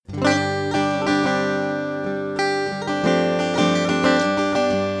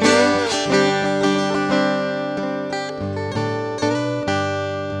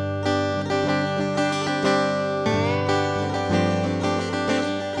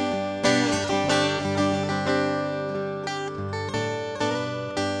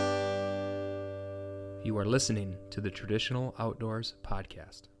are listening to the Traditional Outdoors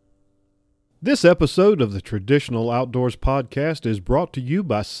Podcast. This episode of the Traditional Outdoors Podcast is brought to you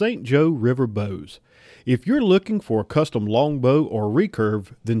by St. Joe River Bows. If you're looking for a custom longbow or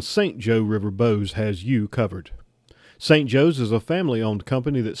recurve, then St. Joe River Bows has you covered. St. Joe's is a family-owned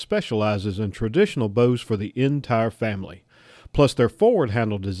company that specializes in traditional bows for the entire family. Plus their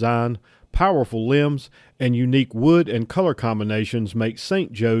forward-handle design, powerful limbs, and unique wood and color combinations make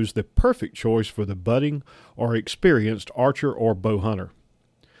St. Joe's the perfect choice for the budding or experienced archer or bow hunter.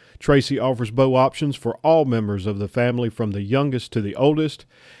 Tracy offers bow options for all members of the family from the youngest to the oldest,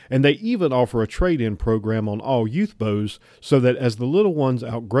 and they even offer a trade-in program on all youth bows so that as the little ones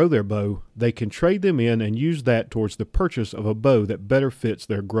outgrow their bow, they can trade them in and use that towards the purchase of a bow that better fits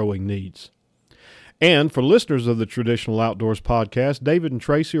their growing needs. And for listeners of the Traditional Outdoors Podcast, David and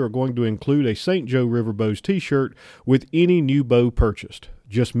Tracy are going to include a St. Joe River Bows t-shirt with any new bow purchased.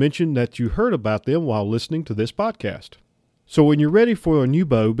 Just mention that you heard about them while listening to this podcast. So when you're ready for a new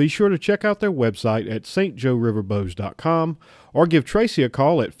bow, be sure to check out their website at stjoeriverbows.com or give Tracy a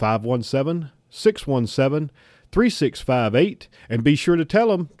call at 517-617-3658 and be sure to tell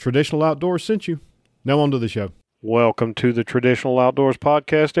them Traditional Outdoors sent you. Now on to the show. Welcome to the Traditional Outdoors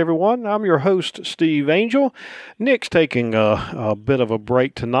Podcast, everyone. I'm your host, Steve Angel. Nick's taking a bit of a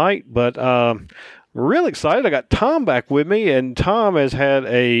break tonight, but really excited. I got Tom back with me, and Tom has had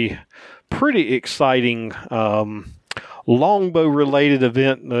a pretty exciting longbow-related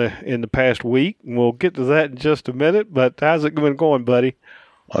event in the past week. We'll get to that in just a minute, but how's it been going, buddy?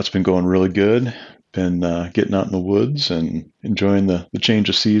 Well, it's been going really good. Been getting out in the woods and enjoying the change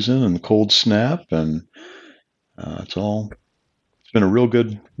of season and the cold snap, and it's been a real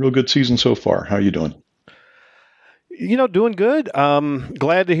good season so far. How are you doing? Doing good.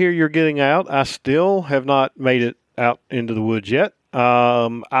 Glad to hear you're getting out. I still have not made it out into the woods yet.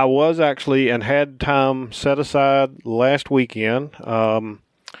 I was actually and had time set aside last weekend. And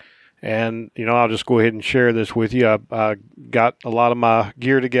I'll just go ahead and share this with you. I got a lot of my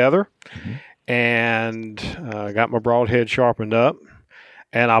gear together and got my broadhead sharpened up.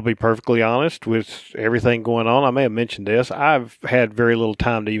 And I'll be perfectly honest, with everything going on, I may have mentioned this, I've had very little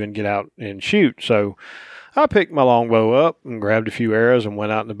time to even get out and shoot. So I picked my longbow up and grabbed a few arrows and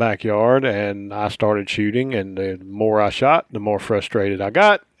went out in the backyard, and I started shooting. And the more I shot, the more frustrated I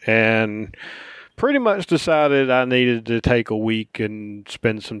got, and pretty much decided I needed to take a week and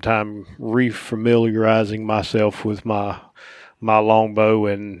spend some time refamiliarizing myself with my longbow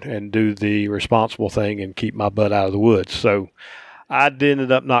and do the responsible thing and keep my butt out of the woods. So I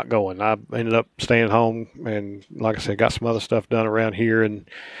ended up not going. I ended up staying home and, like I said, got some other stuff done around here and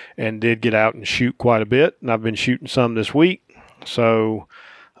did get out and shoot quite a bit. And I've been shooting some this week. So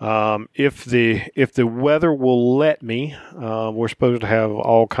if the weather will let me, we're supposed to have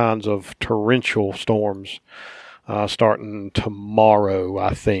all kinds of torrential storms starting tomorrow,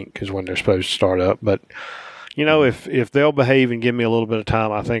 I think, is when they're supposed to start up. But if they'll behave and give me a little bit of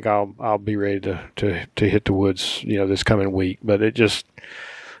time, I think I'll be ready to hit the woods, this coming week. But it just,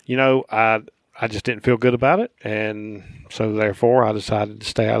 I just didn't feel good about it, and so therefore I decided to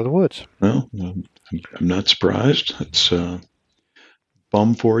stay out of the woods. Well, I'm not surprised. It's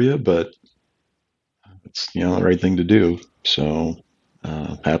bum for you, but it's the right thing to do. So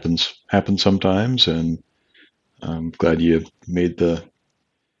happens sometimes, and I'm glad you made the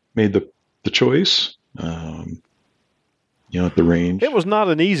choice. At the range. It was not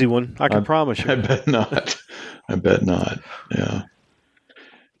an easy one, I can promise you. I bet not. Yeah.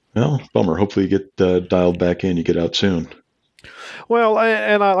 Well, bummer. Hopefully you get dialed back in. You get out soon. Well,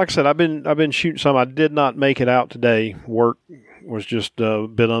 and like I said, I've been shooting some. I did not make it out today. Work was just a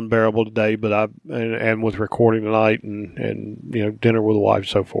bit unbearable today, but and with recording tonight and dinner with the wife and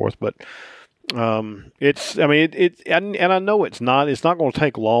so forth. But and I know it's not going to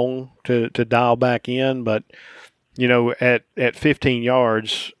take long to dial back in, but at 15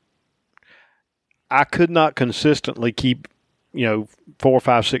 yards, I could not consistently keep 4,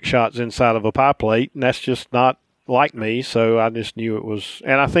 5, 6 shots inside of a pie plate, and that's just not like me. So I just knew it was,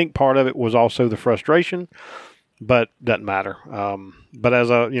 and I think part of it was also the frustration, but doesn't matter. But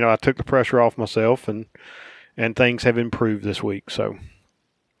as I took the pressure off myself, and things have improved this week. So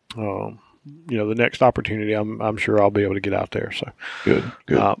the next opportunity, I'm sure I'll be able to get out there. So good.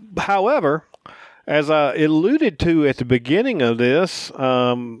 However, as I alluded to at the beginning of this,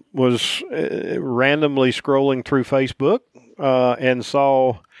 was randomly scrolling through Facebook and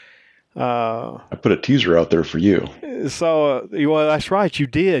saw. I put a teaser out there for you. So, well, that's right. You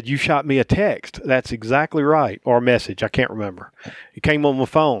did. You shot me a text. That's exactly right, or a message. I can't remember. It came on my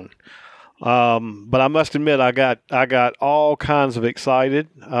phone. But I must admit, I got all kinds of excited.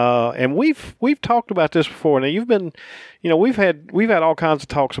 And we've talked about this before. Now we've had all kinds of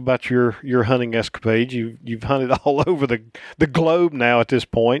talks about your hunting escapades. You've hunted all over the globe now at this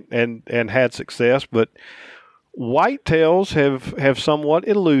point and had success, but whitetails have somewhat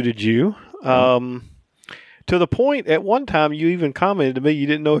eluded you. To the point, at one time, you even commented to me you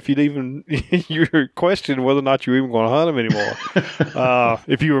didn't know if you were questioning whether or not you were even going to hunt them anymore.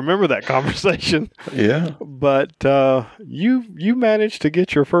 If you remember that conversation. Yeah. But you managed to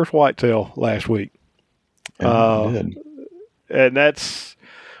get your first whitetail last week. Yeah, I did. And that's,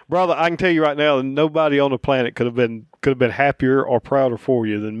 brother, I can tell you right now, nobody on the planet could have been happier or prouder for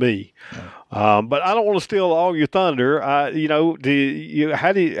you than me. Yeah. But I don't want to steal all your thunder. How would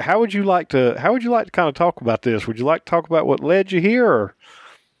you like to kind of talk about this? Would you like to talk about what led you here? Or?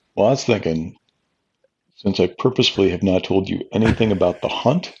 Well, I was thinking, since I purposefully have not told you anything about the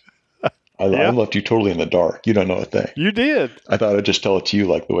hunt, I left you totally in the dark. You don't know a thing. You did. I thought I'd just tell it to you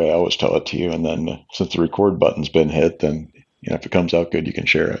like the way I always tell it to you, and then since the record button's been hit, then if it comes out good, you can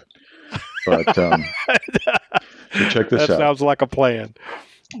share it. But so check this out. That sounds like a plan.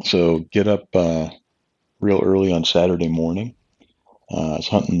 So get up real early on Saturday morning. I was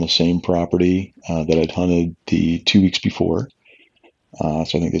hunting the same property that I'd hunted the 2 weeks before. So I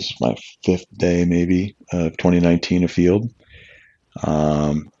think this is my 5th day maybe of 2019 afield.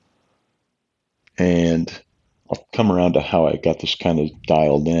 And I'll come around to how I got this kind of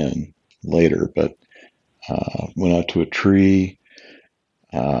dialed in later, but went out to a tree.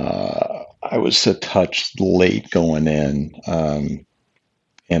 I was a touch late going in.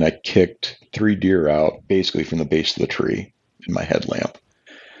 And I kicked 3 deer out basically from the base of the tree in my headlamp.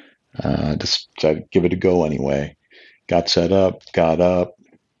 Just decided to give it a go anyway. Got set up, got up,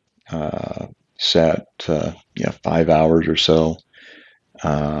 sat 5 hours or so.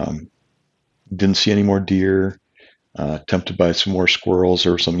 Didn't see any more deer. Tempted by some more squirrels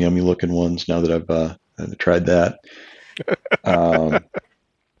or some yummy looking ones now that I've tried that.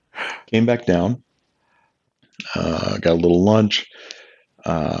 Came back down. Got a little lunch.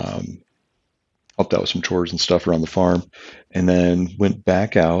 Helped out with some chores and stuff around the farm, and then went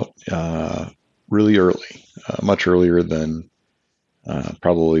back out really early, much earlier than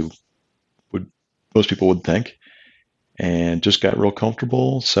probably most people would think, and just got real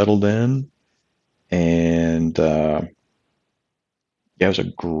comfortable, settled in, and it was a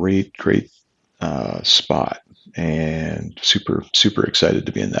great spot, and super excited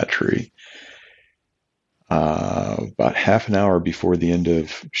to be in that tree. About half an hour before the end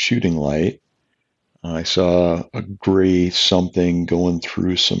of shooting light, I saw a gray something going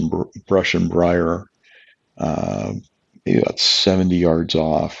through some brush and briar, maybe about 70 yards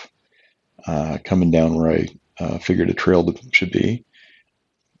off, coming down where I figured a trail should be.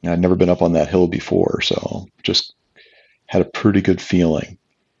 I'd never been up on that hill before, so just had a pretty good feeling.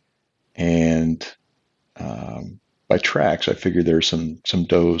 And by tracks, I figured there's some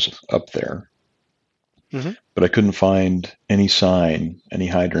does up there. Mm-hmm. But I couldn't find any sign, any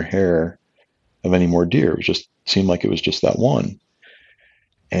hide or hair of any more deer. It just seemed like it was just that one.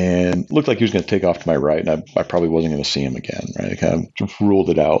 And it looked like he was going to take off to my right, and I probably wasn't going to see him again, right? I kind of just ruled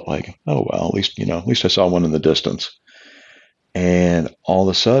it out like, oh, well, at least I saw one in the distance. And all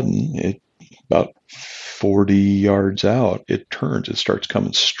of a sudden, about 40 yards out, it turns. It starts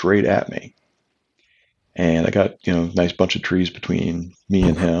coming straight at me. And I got, a nice bunch of trees between me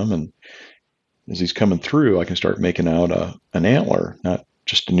and him, and as he's coming through, I can start making out an antler, not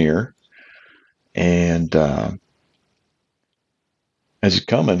just a deer. And as he's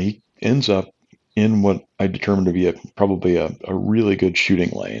coming, he ends up in what I determined to be probably a really good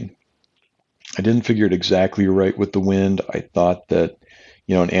shooting lane. I didn't figure it exactly right with the wind. I thought that,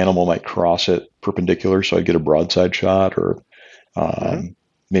 an animal might cross it perpendicular, so I'd get a broadside shot, or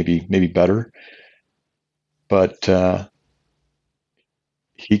maybe better. But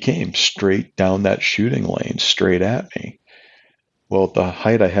he came straight down that shooting lane, straight at me. Well, at the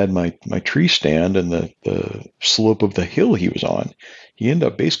height I had my tree stand and the slope of the hill he was on, he ended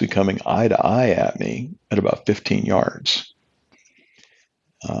up basically coming eye to eye at me at about 15 yards.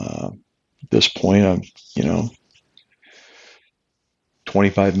 At this point, I'm,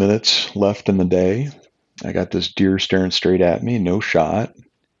 25 minutes left in the day. I got this deer staring straight at me, no shot.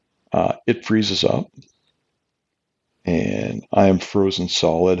 It freezes up. And I am frozen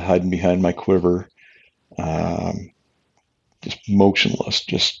solid, hiding behind my quiver, just motionless,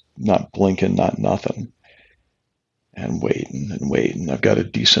 just not blinking, not nothing, and waiting. I've got a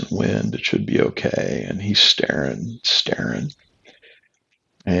decent wind. It should be okay. And he's staring.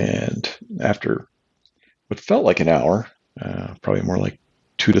 And after what felt like an hour, probably more like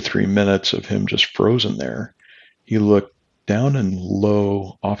 2 to 3 minutes of him just frozen there. He looked down and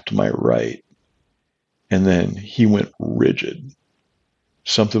low off to my right, and then he went rigid.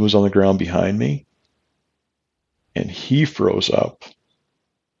 Something was on the ground behind me, and he froze up,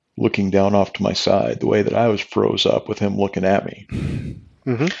 looking down off to my side, the way that I was froze up with him looking at me.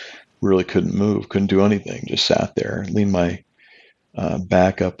 Mm-hmm. Really couldn't move, couldn't do anything, just sat there, leaned my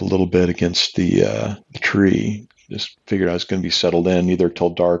back up a little bit against the tree. Just figured I was going to be settled in either till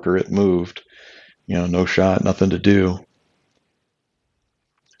dark or it moved. No shot, nothing to do.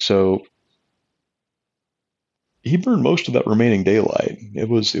 So he burned most of that remaining daylight. It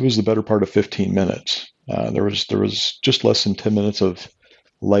was the better part of 15 minutes. There was just less than 10 minutes of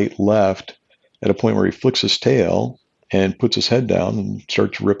light left at a point where he flicks his tail and puts his head down and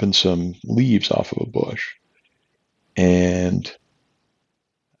starts ripping some leaves off of a bush. And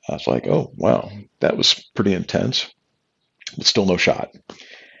I was like, oh, wow, that was pretty intense, but still no shot.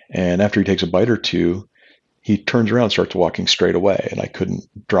 And after he takes a bite or two, he turns around and starts walking straight away, and I couldn't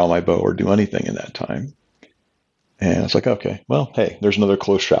draw my bow or do anything in that time. And I was like, okay, well, hey, there's another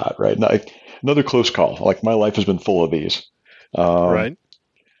close shot, right? Another close call. Like, my life has been full of these. Right.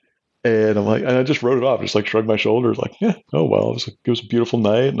 And I'm like, and I just wrote it off, just like shrugged my shoulders, like, yeah, oh well, it was a beautiful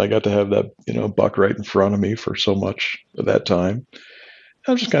night, and I got to have that, buck right in front of me for so much of that time.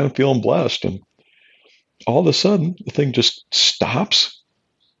 I was just kind of feeling blessed, and all of a sudden, the thing just stops,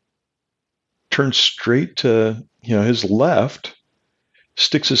 turns straight to his left,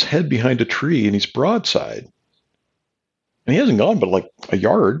 sticks his head behind a tree, and he's broadside. And he hasn't gone but like a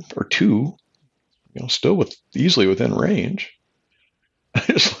yard or two, still easily within range. I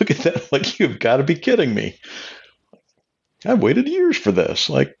just look at that like, you've got to be kidding me. I've waited years for this.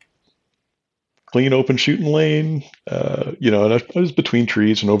 Like, clean open shooting lane, and I was between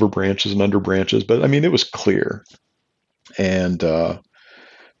trees and over branches and under branches, but I mean, it was clear. And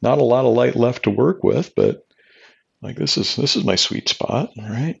not a lot of light left to work with, but like, this is my sweet spot,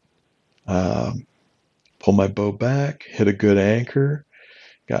 right? Pull my bow back, hit a good anchor,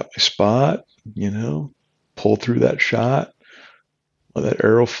 got my spot, pull through that shot. That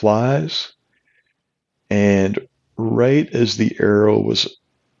arrow flies, and right as the arrow was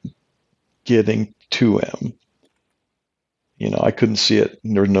getting to him, I couldn't see it.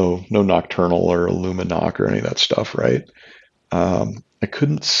 There was no nocturnal or Illuminoc or any of that stuff, right? I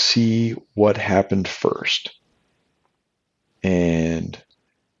couldn't see what happened first, and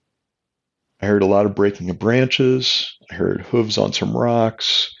I heard a lot of breaking of branches. I heard hooves on some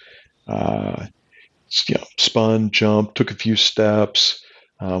rocks. Spun, jumped, took a few steps,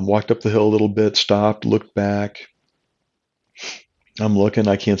 walked up the hill a little bit, stopped, looked back. I'm looking,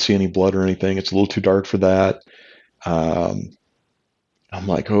 I can't see any blood or anything. It's a little too dark for that. I'm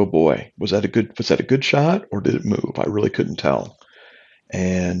like, oh boy, was that a good shot, or did it move? I really couldn't tell.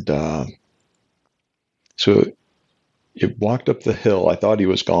 And so it walked up the hill. I thought he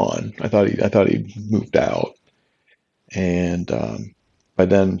was gone. I thought he moved out. And by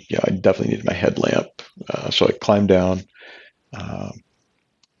then, I definitely needed my headlamp. So I climbed down,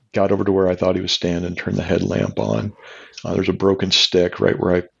 got over to where I thought he was standing, turned the headlamp on. There's a broken stick right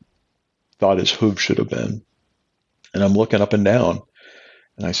where I thought his hoof should have been. And I'm looking up and down.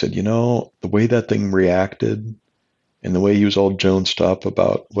 And I said, the way that thing reacted and the way he was all jonesed up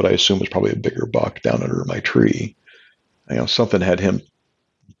about what I assume was probably a bigger buck down under my tree, something had him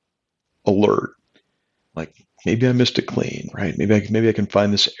alert. Like, maybe I missed it clean, right? Maybe I can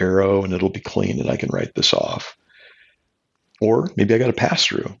find this arrow and it'll be clean and I can write this off. Or maybe I got to pass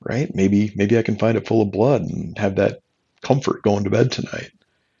through, right? Maybe I can find it full of blood and have that comfort going to bed tonight.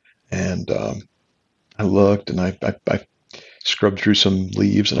 And I looked and I scrubbed through some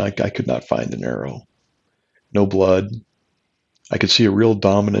leaves and I could not find an arrow. No blood. I could see a real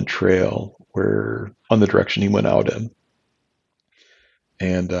dominant trail on the direction he went out in.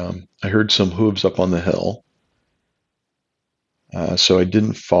 And I heard some hooves up on the hill. So I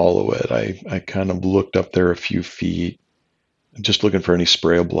didn't follow it. I kind of looked up there a few feet, just looking for any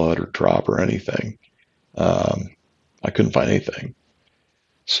spray of blood or drop or anything. I couldn't find anything.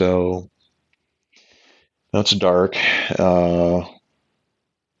 So now it's dark. Go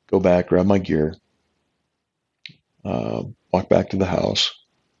back, grab my gear, walk back to the house.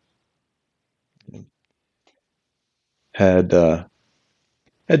 Had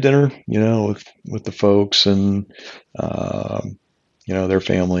dinner, with the folks and their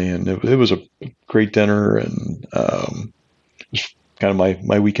family, and it was a great dinner, and it was kind of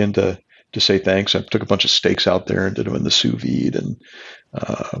my weekend to say thanks. I took a bunch of steaks out there and did them in the sous vide, and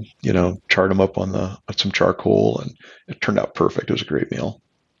charred them up on some charcoal, and it turned out perfect. It was a great meal,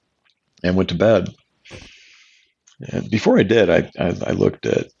 and went to bed. And before I did, I looked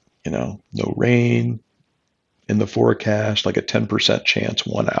at, no rain in the forecast, like a 10% chance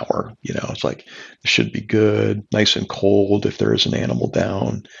 1 hour. It's like it should be good, nice and cold if there is an animal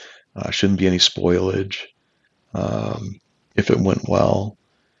down. Shouldn't be any spoilage if it went well.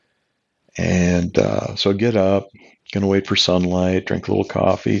 And so I get up, gonna wait for sunlight, drink a little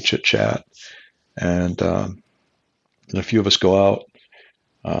coffee, chit chat, and a few of us go out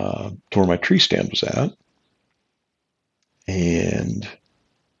to where my tree stand was at, and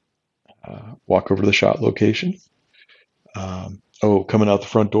walk over to the shot location. Coming out the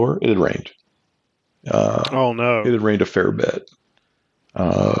front door, it had rained. Oh no! It had rained a fair bit.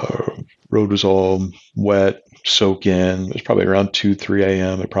 Road was all wet, soak in. It was probably around 2-3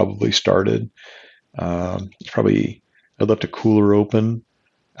 a.m. It probably started. I left a cooler open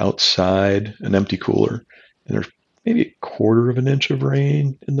outside, an empty cooler, and there's maybe a quarter of an inch of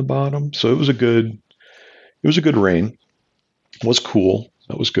rain in the bottom. So it was a good rain. It was cool.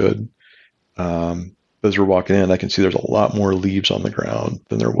 That was good. As we're walking in, I can see there's a lot more leaves on the ground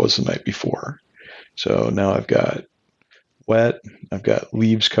than there was the night before. So now I've got wet. I've got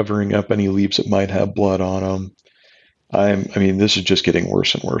leaves covering up any leaves that might have blood on them. This is just getting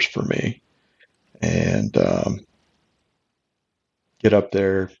worse and worse for me. And get up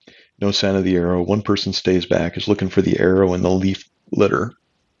there, no sign of the arrow. One person stays back, is looking for the arrow in the leaf litter.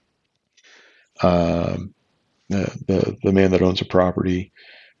 The man that owns the property,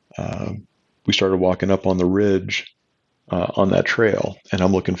 we started walking up on the ridge on that trail, and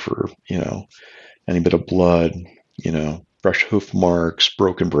I'm looking for, any bit of blood, fresh hoof marks,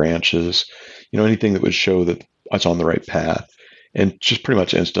 broken branches, anything that would show that I was on the right path. And just pretty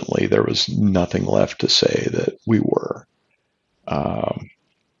much instantly, there was nothing left to say that we were. Got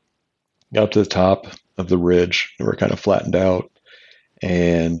up to the top of the ridge, and we're kind of flattened out,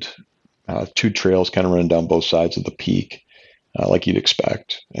 and two trails kind of running down both sides of the peak, like you'd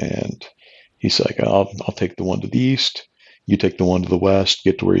expect. And he's like, I'll take the one to the east, you take the one to the west,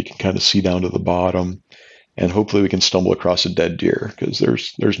 get to where you can kind of see down to the bottom, and hopefully we can stumble across a dead deer, because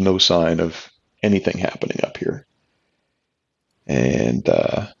there's no sign of anything happening up here. And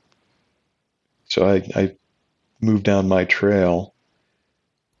so I moved down my trail,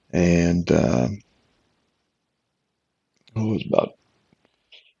 and it was about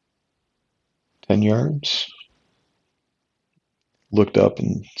 10 yards. Looked up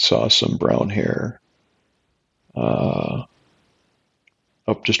and saw some brown hair up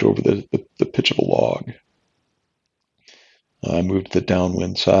just over the pitch of a log. I moved to the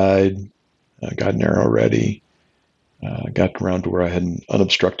downwind side, got an arrow ready, got around to where I had an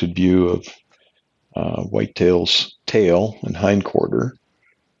unobstructed view of whitetail's tail and hindquarter,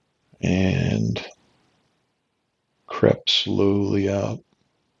 and crept slowly up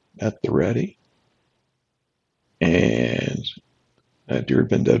at the ready. And that deer had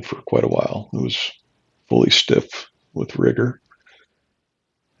been dead for quite a while. It was fully stiff with rigor.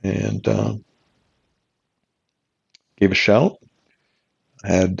 And gave a shout.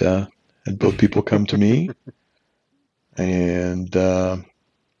 Had both people come to me. And the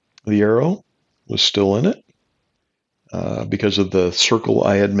arrow was still in it. Because of the circle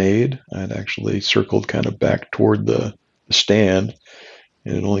I had made, I had actually circled kind of back toward the stand,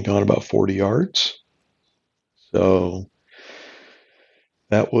 and it had only gone about 40 yards. So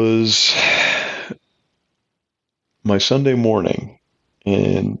that was my Sunday morning.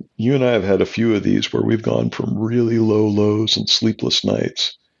 And you and I have had a few of these where we've gone from really low lows and sleepless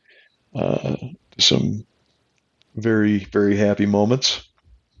nights to some very, very happy moments.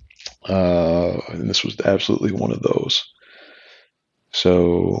 And this was absolutely one of those.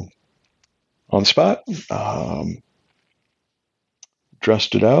 So on the spot,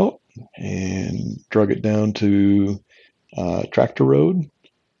 dressed it out and drug it down to Tractor Road,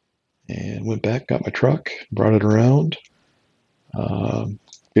 and went back, got my truck, brought it around.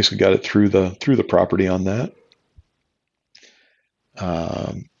 Basically got it through the property on that.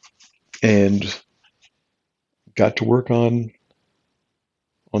 And got to work on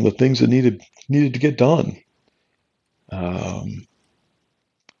the things that needed to get done.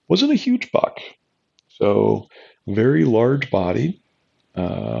 Wasn't a huge buck, so very large body.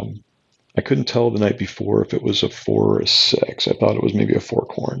 I couldn't tell the night before if it was a 4 or a 6. I thought it was maybe a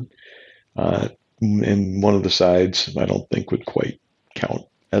forkhorn. And one of the sides I don't think would quite count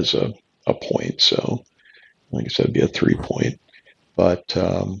as a point. So like I said, it'd be a 3 point. But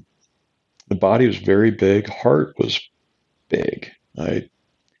the body was very big. Heart was big. It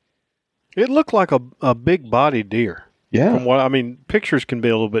looked like a big body deer. Yeah. From what pictures can be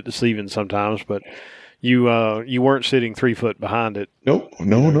a little bit deceiving sometimes, but you weren't sitting 3 foot behind it. Nope.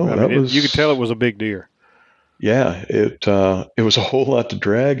 No. You could tell it was a big deer. Yeah, it was a whole lot to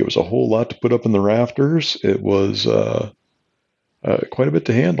drag. It was a whole lot to put up in the rafters. It was quite a bit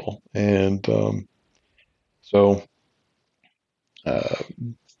to handle, and so uh,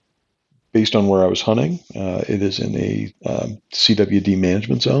 based on where I was hunting, it is in a CWD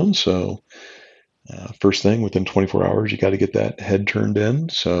management zone. So first thing, within 24 hours, you got to get that head turned in.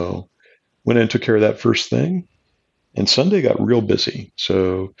 So went in and took care of that first thing, and Sunday got real busy.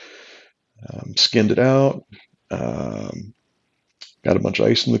 So skinned it out. Got a bunch of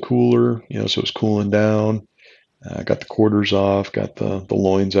ice in the cooler, so it was cooling down. Got the quarters off, got the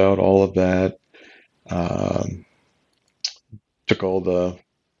loins out, all of that. Took all the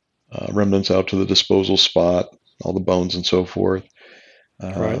remnants out to the disposal spot, all the bones and so forth.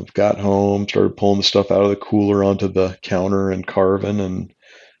 Right. Got home, started pulling the stuff out of the cooler onto the counter and carving and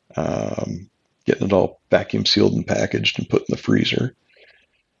getting it all vacuum sealed and packaged and put in the freezer.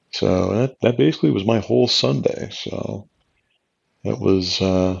 So that basically was my whole Sunday. So that was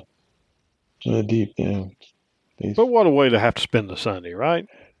deep, yeah. But what a way to have to spend the Sunday, right?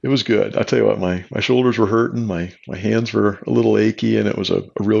 It was good. I tell you what, my shoulders were hurting, my hands were a little achy, and it was a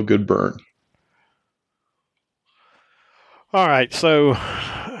real good burn. All right, so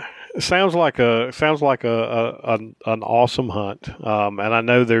it sounds like an awesome hunt, and I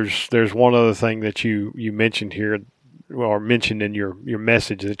know there's one other thing that you mentioned here, or mentioned in your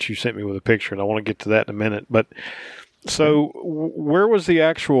message that you sent me with a picture, and I want to get to that in a minute. But so, where was the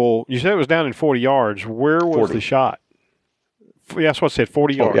actual? You said it was down in 40 yards. Where was 40. the shot? Yeah, that's what I said.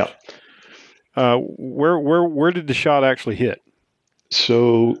 40 yards. Oh, yeah. Where did the shot actually hit?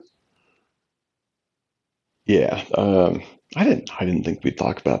 So, yeah, I didn't think we'd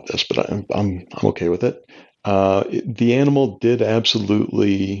talk about this, but I'm okay with it. The animal did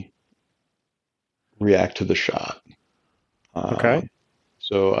absolutely react to the shot. Okay.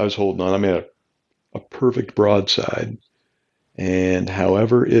 So I was holding on. I made a perfect broadside, and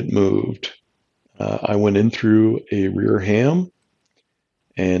however it moved, I went in through a rear ham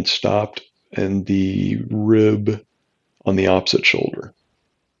and stopped in the rib on the opposite shoulder.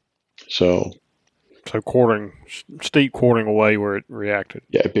 So steep quartering away where it reacted.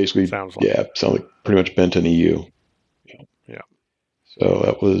 Yeah, it basically sounds like. Yeah, sounds like pretty much bent an EU. Yeah. So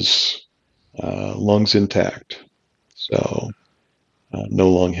that was lungs intact. So no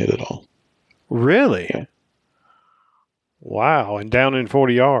lung hit at all. Really? Yeah. Wow, and down in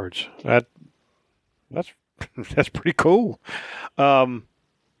 40 yards. That's pretty cool.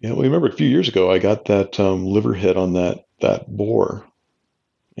 Yeah, well, remember a few years ago I got that liver hit on that boar,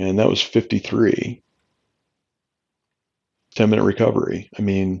 and that was 53. 10-minute recovery. I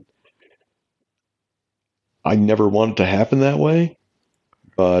mean, I never wanted to happen that way,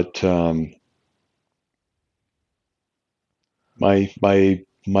 but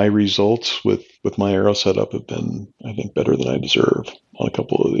my results with my arrow setup have been, I think, better than I deserve on a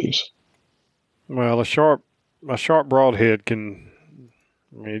couple of these. Well, a sharp broadhead can,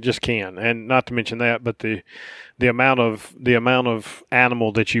 I mean, it just can, and not to mention that, but the amount of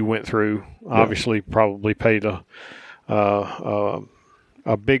animal that you went through obviously probably paid a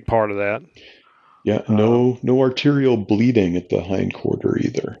big part of that. Yeah, no arterial bleeding at the hind quarter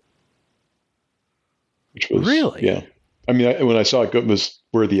either. Which was really, yeah. I mean, when I saw it was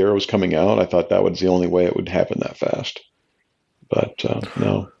where the arrow was coming out, I thought that was the only way it would happen that fast. But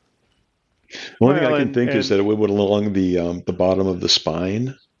no. The only thing I can think is that it went along the bottom of the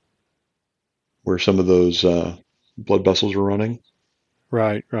spine, where some of those blood vessels were running.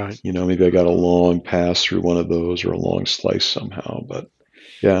 Right. Maybe I got a long pass through one of those or a long slice somehow. But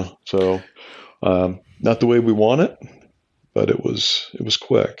yeah, so not the way we want it, but it was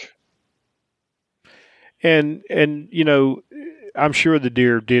quick. And I'm sure the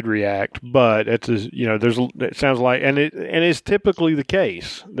deer did react, but it sounds like, and it's typically the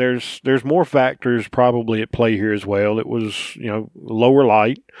case. There's more factors probably at play here as well. It was lower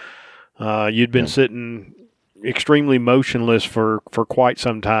light. You'd been sitting extremely motionless for quite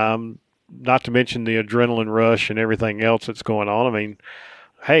some time. Not to mention the adrenaline rush and everything else that's going on. I mean,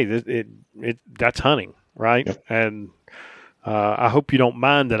 hey, that's hunting, right? Yep. And I hope you don't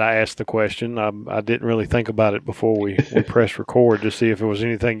mind that I asked the question. I didn't really think about it before we pressed record to see if there was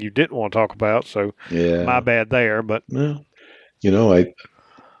anything you didn't want to talk about. So yeah, my bad there. But no, I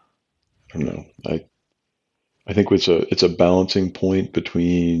don't know. I think it's a balancing point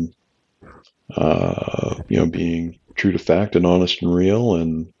between being true to fact and honest and real,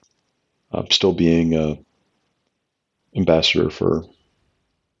 and still being a ambassador for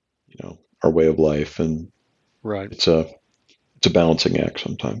our way of life. And right, it's a balancing act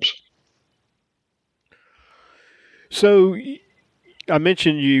sometimes. So I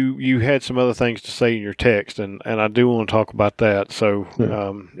mentioned you had some other things to say in your text, and I do want to talk about that. So,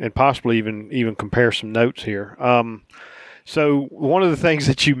 and possibly even compare some notes here. So one of the things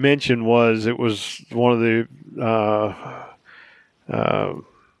that you mentioned was it was one of the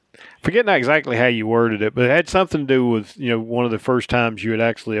forgetting exactly how you worded it, but it had something to do with one of the first times you had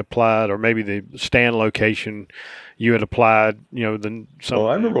actually applied, or maybe the stand location you had applied. I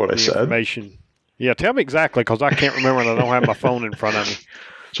remember what I said. Information. Yeah, tell me exactly, because I can't remember and I don't have my phone in front of me.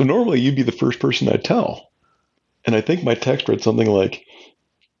 So normally you'd be the first person I'd tell. And I think my text read something like,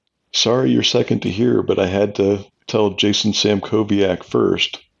 sorry you're second to hear, but I had to tell Jason Samkowiak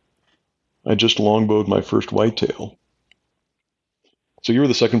first. I just longbowed my first whitetail. So you were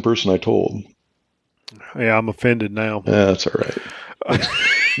the second person I told. Yeah, I'm offended now. Yeah, that's all right.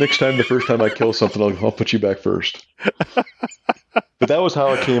 Next time, the first time I kill something, I'll put you back first. But that was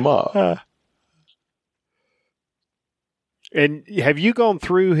how it came up. And have you gone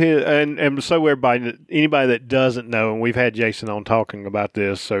through his, and so anybody that doesn't know, and we've had Jason on talking about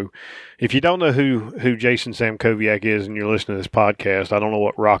this, so if you don't know who Jason Samkowiak is and you're listening to this podcast, I don't know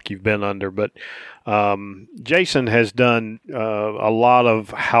what rock you've been under, but Jason has done a lot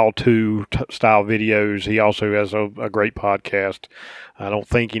of how-to style videos. He also has a great podcast. I don't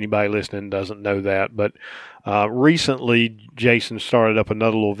think anybody listening doesn't know that, but recently Jason started up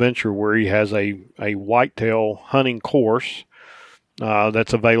another little venture where he has a whitetail hunting course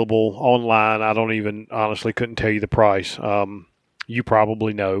that's available online. I don't even honestly couldn't tell you the price. You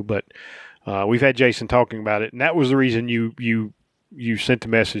probably know, but we've had Jason talking about it, and that was the reason you sent the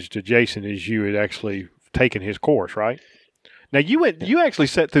message to Jason, is you had actually taken his course, right? Now you actually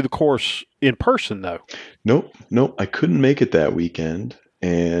sat through the course in person though. Nope. I couldn't make it that weekend,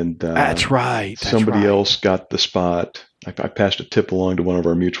 and that's right. Somebody else got the spot. I passed a tip along to one of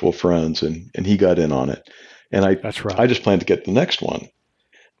our mutual friends, and he got in on it. And that's right. I just planned to get the next one,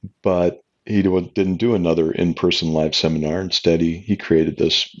 but he didn't do another in-person live seminar. Instead, he created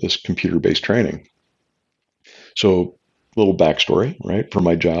this computer-based training. So, little backstory, right? For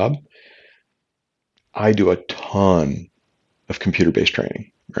my job, I do a ton of computer-based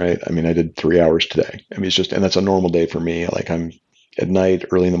training, right? I mean, I did 3 hours today. I mean, and that's a normal day for me. Like, I'm at night,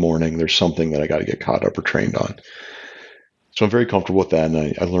 early in the morning, there's something that I got to get caught up or trained on. So I'm very comfortable with that,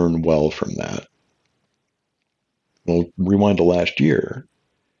 and I learn well from that. Well, rewind to last year,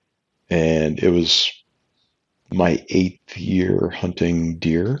 and it was my 8th year hunting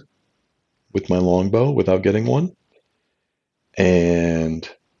deer with my longbow without getting one. And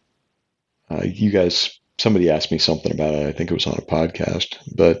somebody asked me something about it. I think it was on a podcast,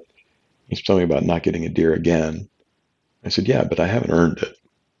 but he's telling me about not getting a deer again. I said, yeah, but I haven't earned it.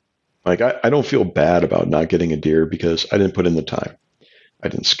 Like, I don't feel bad about not getting a deer because I didn't put in the time. I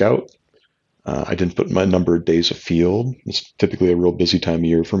didn't scout. I didn't put my number of days of field. It's typically a real busy time of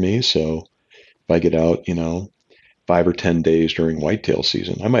year for me. So if I get out, 5 or 10 days during whitetail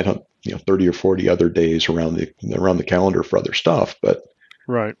season, I might hunt, 30 or 40 other days around the calendar for other stuff. But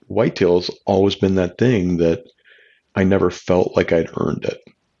right, whitetail's always been that thing that I never felt like I'd earned it.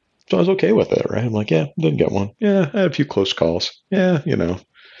 So I was okay with it, right? I'm like, yeah, didn't get one. Yeah, I had a few close calls. Yeah,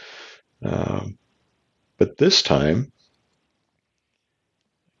 but this time,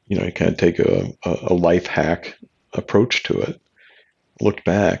 I kind of take a life hack approach to it. Looked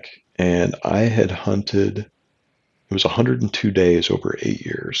back, and I had hunted, it was 102 days over 8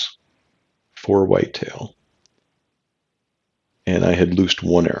 years for whitetail. And I had loosed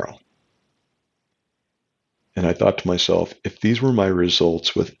one arrow. And I thought to myself, if these were my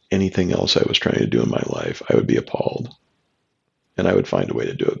results with anything else I was trying to do in my life, I would be appalled. And I would find a way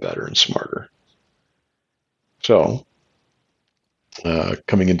to do it better and smarter. So,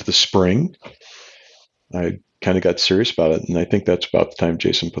 coming into the spring, I kind of got serious about it. And I think that's about the time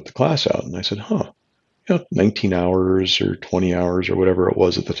Jason put the class out. And I said, 19 hours or 20 hours or whatever it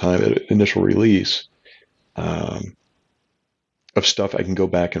was at the time, at initial release, of stuff I can go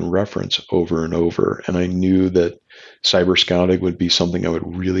back and reference over and over. And I knew that cyber scouting would be something I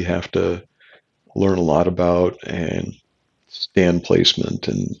would really have to learn a lot about, and stand placement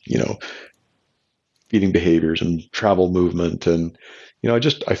and, feeding behaviors and travel movement. And,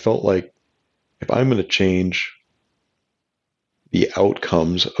 I felt like if I'm going to change the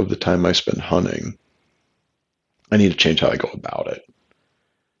outcomes of the time I spend hunting, I need to change how I go about it.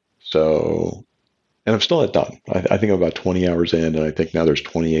 So, and I'm still not done. I think I'm about 20 hours in, and I think now there's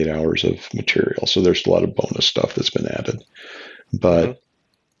 28 hours of material. So there's a lot of bonus stuff that's been added. But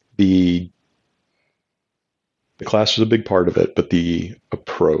the class is a big part of it, but the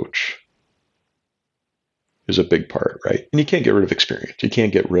approach is a big part, right? And you can't get rid of experience. You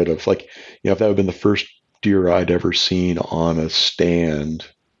can't get rid of, if that would have been the first deer I'd ever seen on a stand,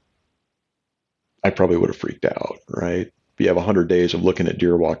 I probably would have freaked out, right? If you have 100 days of looking at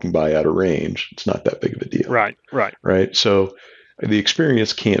deer walking by out of range, it's not that big of a deal. Right. So the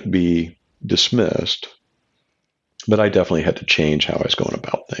experience can't be dismissed, but I definitely had to change how I was going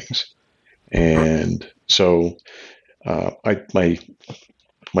about things. And so my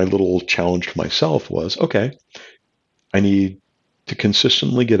little challenge to myself was, okay, I need to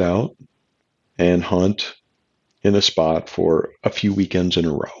consistently get out and hunt in a spot for a few weekends in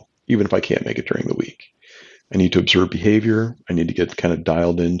a row, even if I can't make it during the week. I need to observe behavior. I need to get kind of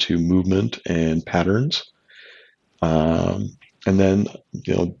dialed into movement and patterns. And then,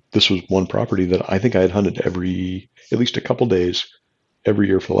 this was one property that I think I had hunted at least a couple days every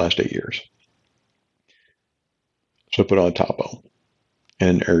year for the last 8 years. So I put on a topo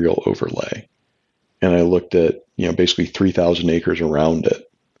and an aerial overlay. And I looked at, basically 3,000 acres around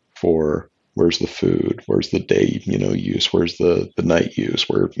it for where's the food, where's the day, use, where's the night use,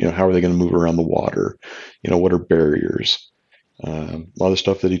 where, how are they going to move around the water? What are barriers? A lot of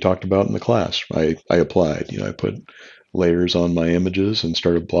stuff that he talked about in the class, I applied. I put layers on my images and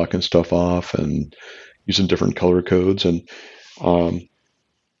started blocking stuff off and using different color codes. And,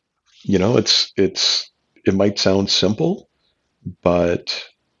 it might sound simple, but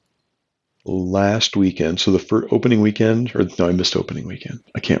last weekend, so the first opening weekend, I missed opening weekend.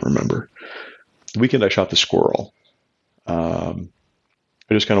 I can't remember. The weekend I shot the squirrel. I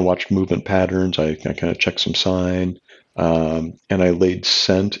just kind of watched movement patterns. I kind of checked some sign, and I laid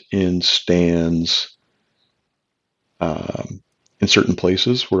scent in stands in certain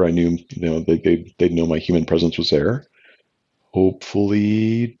places where I knew, they'd know my human presence was there,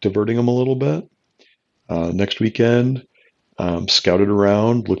 hopefully diverting them a little bit. Next weekend, scouted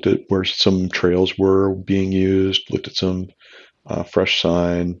around, looked at where some trails were being used, looked at some fresh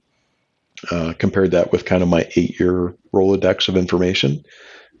sign, compared that with kind of my 8-year Rolodex of information.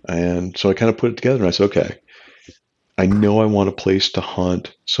 And so I kind of put it together and I said, okay, I know I want a place to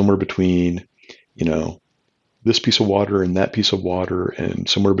hunt somewhere between, this piece of water and that piece of water, and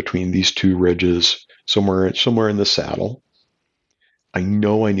somewhere between these two ridges, somewhere in the saddle. I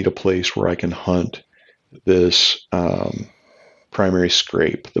know I need a place where I can hunt this primary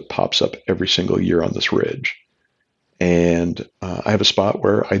scrape that pops up every single year on this ridge. And I have a spot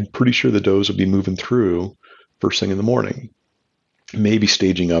where I'm pretty sure the does will be moving through first thing in the morning, maybe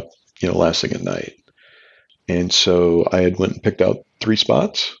staging up, last thing at night. And so I had went and picked out 3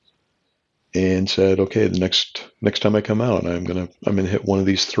 spots and said, okay, the next time I come out, I'm gonna hit one of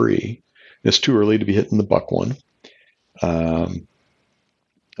these 3. It's too early to be hitting the buck one. And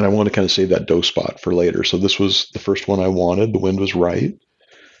I want to kind of save that doe spot for later. So this was the first one I wanted. The wind was right.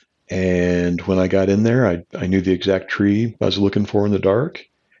 And when I got in there, I knew the exact tree I was looking for in the dark.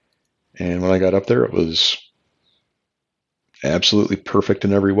 And when I got up there, it was absolutely perfect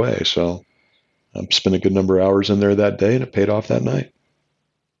in every way. So I spent a good number of hours in there that day, and it paid off that night.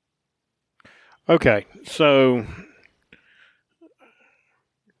 Okay, so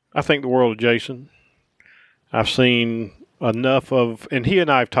I think the world of Jason. I've seen enough of, and he and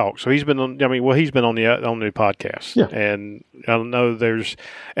I have talked. So he's been on. He's been on the podcast. Yeah. And I know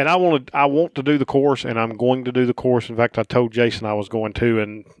and I want to do the course, and I'm going to do the course. In fact, I told Jason I was going to,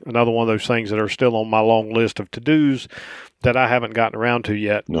 and another one of those things that are still on my long list of to-dos that I haven't gotten around to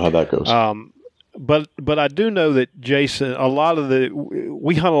yet. You know how that goes. But I do know that Jason,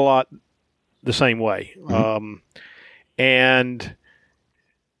 we hunt a lot the same way. Mm-hmm. And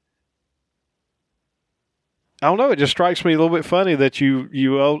I don't know. It just strikes me a little bit funny that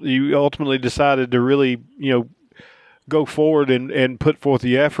you ultimately decided to really, go forward and put forth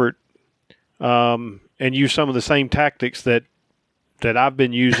the effort, and use some of the same tactics that I've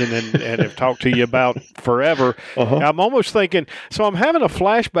been using and have talked to you about forever. Uh-huh. I'm almost thinking. So I'm having a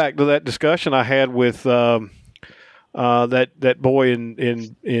flashback to that discussion I had with that boy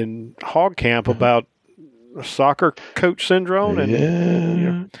in hog camp about soccer coach syndrome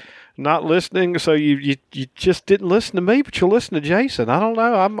and not listening. So you just didn't listen to me, but you'll listen to Jason. I don't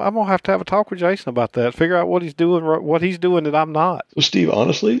know. I'm gonna have to have a talk with Jason about that. Figure out what he's doing that I'm not. Well, Steve,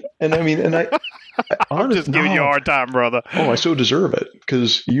 honestly, I I'm just giving you a hard time, brother. Oh, I so deserve it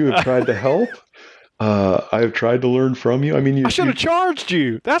because you have tried to help. I have tried to learn from you. I should have charged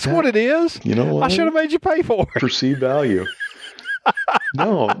you. That's what it is. You know what? I should have made you pay for it. Perceived value.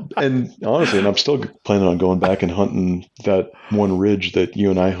 No, and honestly, and I'm still planning on going back and hunting that one ridge that you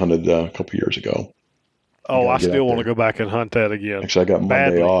and I hunted a couple years ago. Oh, I still want to go back and hunt that again. Actually, I got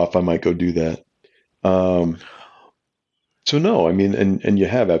Monday off. I might go do that. So no, and you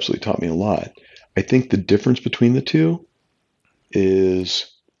have absolutely taught me a lot. I think the difference between the two is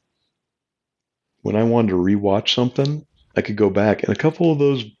when I wanted to rewatch something, I could go back, and a couple of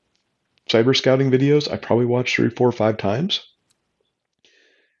those cyber scouting videos I probably watched 3, 4, 5 times.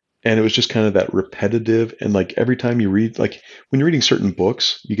 And it was just kind of that repetitive, and like every time you read, like when you're reading certain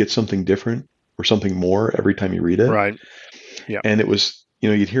books, you get something different or something more every time you read it. Right. Yeah. And it was,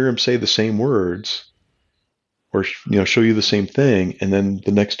 you'd hear him say the same words or, show you the same thing. And then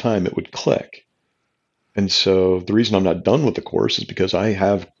the next time it would click. And so the reason I'm not done with the course is because I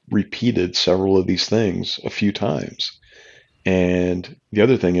have repeated several of these things a few times. And the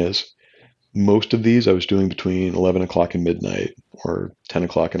other thing is, most of these I was doing between 11 o'clock and midnight or 10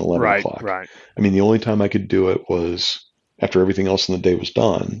 o'clock and 11 o'clock. Right. I mean, the only time I could do it was after everything else in the day was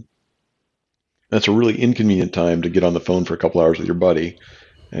done. That's a really inconvenient time to get on the phone for a couple hours with your buddy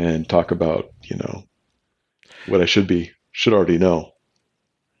and talk about, what I should already know.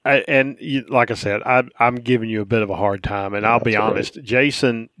 Like I said, I'm giving you a bit of a hard time, and I'll be honest. Right.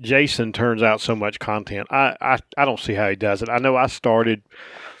 Jason turns out so much content. I don't see how he does it. I know I started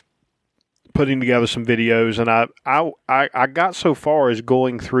putting together some videos, and I got so far as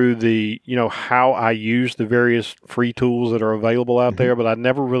going through the, how I use the various free tools that are available out there, but I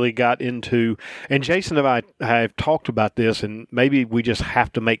never really got into, and Jason and I have talked about this, and maybe we just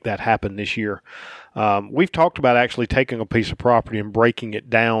have to make that happen this year. We've talked about actually taking a piece of property and breaking it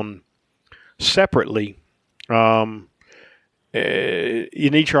down separately,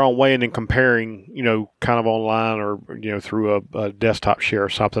 in each your own way, and then comparing, kind of online or, through a desktop share or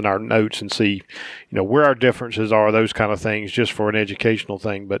something, our notes, and see, where our differences are, those kind of things, just for an educational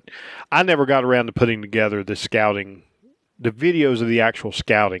thing. But I never got around to putting together the scouting, the videos of the actual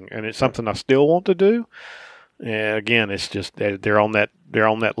scouting, and it's something I still want to do. And again, it's just they're on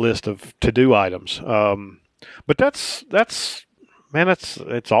that list of to-do items. But that's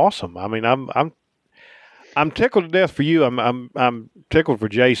it's awesome. I mean, I'm tickled to death for you. I'm tickled for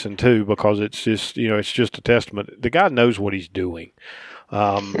Jason too, because it's just, it's just a testament. The guy knows what he's doing.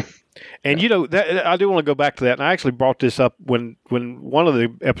 And that I do want to go back to that. And I actually brought this up when one of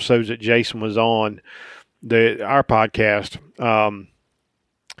the episodes that Jason was on our podcast.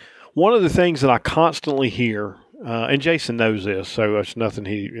 One of the things that I constantly hear, and Jason knows this, so it's nothing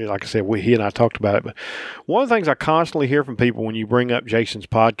like I said, he and I talked about it, but one of the things I constantly hear from people when you bring up Jason's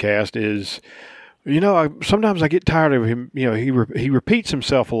podcast is, sometimes I get tired of him. He repeats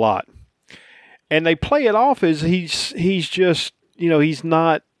himself a lot, and they play it off as he's just, he's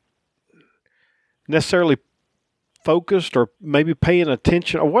not necessarily focused or maybe paying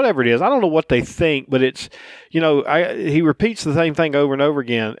attention or whatever it is. I don't know what they think, but it's, he repeats the same thing over and over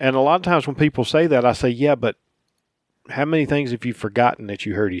again. And a lot of times when people say that, I say, yeah, but how many things have you forgotten that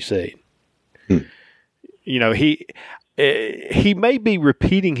you heard he say? He may be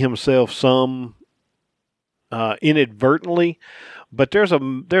repeating himself some inadvertently, but there's a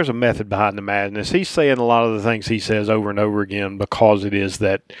method behind the madness. He's saying a lot of the things he says over and over again because it is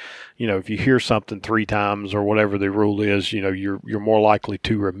that, if you hear something 3 times or whatever the rule is, you're more likely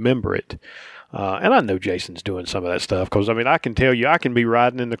to remember it. And I know Jason's doing some of that stuff because, I can tell you, I can be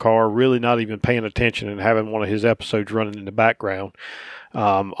riding in the car, really not even paying attention and having one of his episodes running in the background,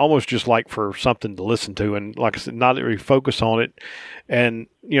 almost just like for something to listen to. And like I said, not really focus on it. And,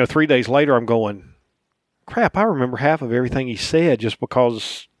 3 days later, I'm going, crap, I remember half of everything he said just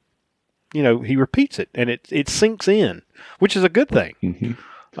because, he repeats it and it sinks in, which is a good thing. Mm-hmm.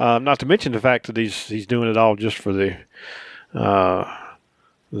 Not to mention the fact that he's doing it all just for the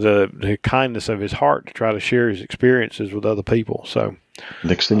kindness of his heart to try to share his experiences with other people. So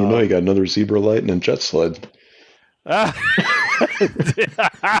next thing you know, you got another zebra light and a jet sled. That's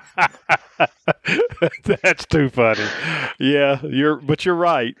too funny. Yeah, you're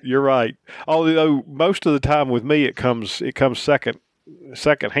right. You're right. Although most of the time with me, it comes second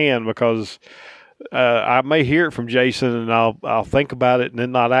hand because I may hear it from Jason and I'll think about it and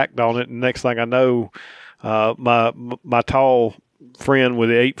then not act on it. And next thing I know, my tall friend with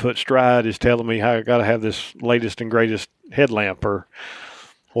the 8-foot stride is telling me how I got to have this latest and greatest headlamp or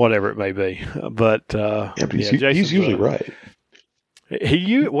whatever it may be. But he's usually right.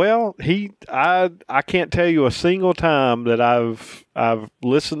 I can't tell you a single time that I've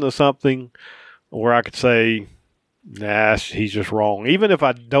listened to something where I could say, nah, he's just wrong. Even if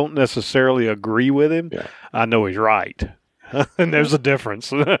I don't necessarily agree with him, I know he's right. And there's a difference.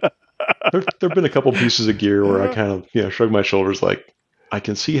 There have been a couple pieces of gear where I kind of, shrug my shoulders like, I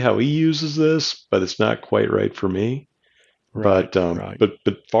can see how he uses this, but it's not quite right for me. Right, but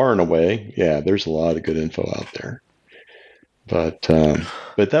far and away, there's a lot of good info out there. But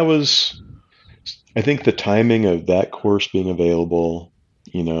that was, I think the timing of that course being available,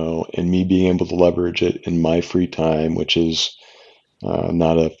 and me being able to leverage it in my free time, which is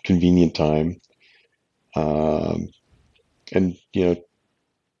not a convenient time, And,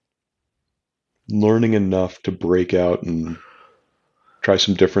 learning enough to break out and try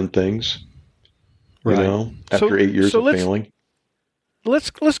some different things, Right. after 8 years of failing.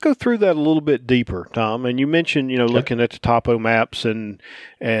 Let's go through that a little bit deeper, Tom. And you mentioned, Okay. looking at the topo maps and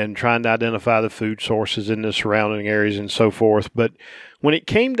trying to identify the food sources in the surrounding areas and so forth. But when it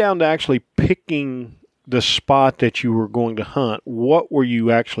came down to actually picking the spot that you were going to hunt, what were you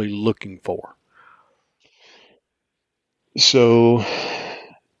actually looking for? So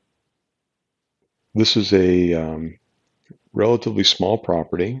this is a relatively small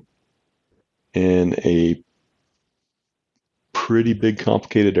property in a pretty big,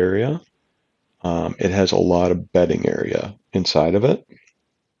 complicated area. It has a lot of bedding area inside of it.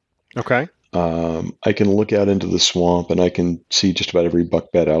 Okay. I can look out into the swamp and I can see just about every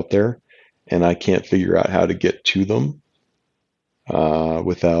buck bed out there, and I can't figure out how to get to them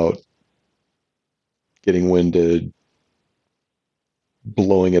without getting winded,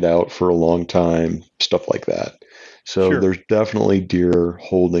 blowing it out for a long time, stuff like that. So Sure. there's definitely deer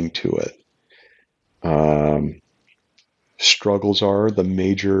holding to it. Struggles are the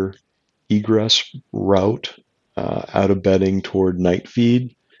major egress route out of bedding toward night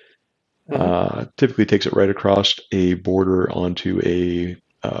feed. Typically takes it right across a border onto a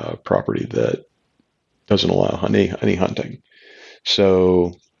property that doesn't allow any hunting.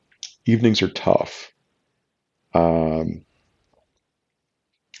 So evenings are tough.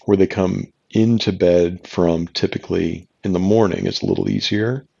 Where they come into bed from typically in the morning is a little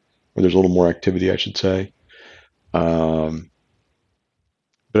easier, or there's a little more activity, I should say. But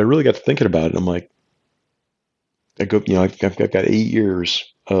I really got to thinking about it. I'm like, I've got 8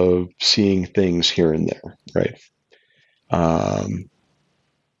 years of seeing things here and there, right?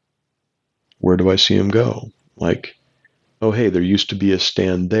 Where do I see them go? Like, oh, hey, there used to be a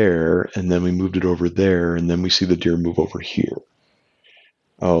stand there, and then we moved it over there, and then we see the deer move over here.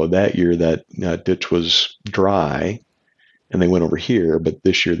 Oh, that year that ditch was dry, and they went over here, but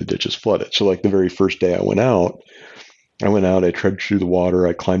this year the ditch is flooded. So, like the very first day I went out, I trudged through the water,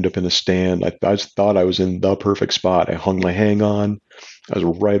 I climbed up in a stand. I thought I was in the perfect spot. I hung my hang on. I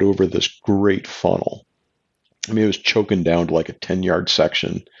was right over this great funnel. I mean, it was choking down to like a 10-yard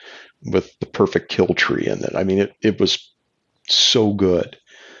section with the perfect kill tree in it. I mean, it was so good.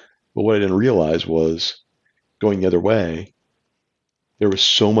 But what I didn't realize was going the other way, there was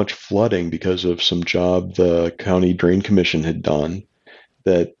so much flooding because of some job the county drain commission had done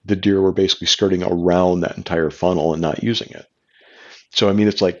that the deer were basically skirting around that entire funnel and not using it. So, I mean,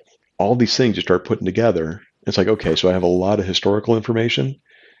 it's like all these things you start putting together. It's like, okay, so I have a lot of historical information.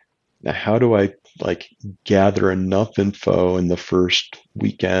 Now, how do I gather enough info in the first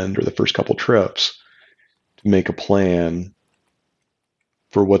weekend or the first couple trips to make a plan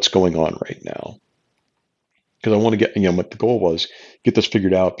for what's going on right now? Because I want to get, what the goal was, get this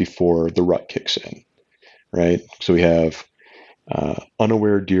figured out before the rut kicks in, right? So we have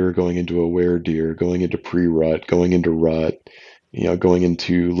unaware deer going into aware deer, going into pre-rut, going into rut, going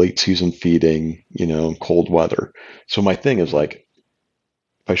into late season feeding, cold weather. So my thing is like,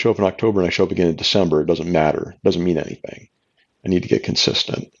 if I show up in October and I show up again in December, it doesn't matter. It doesn't mean anything. I need to get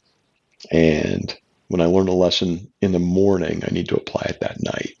consistent. And when I learn a lesson in the morning, I need to apply it that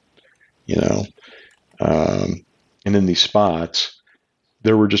night, and in these spots,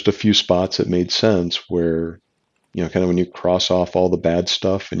 there were just a few spots that made sense where, kind of when you cross off all the bad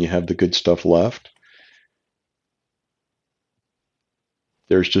stuff and you have the good stuff left,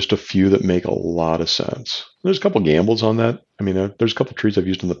 there's just a few that make a lot of sense. There's a couple gambles on that. I mean, there's a couple trees I've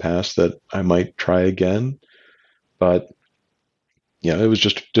used in the past that I might try again, but it was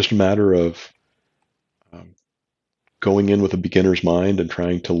just a matter of going in with a beginner's mind and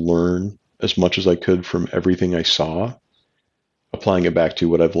trying to learn as much as I could from everything I saw, applying it back to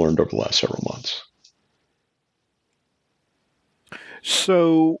what I've learned over the last several months.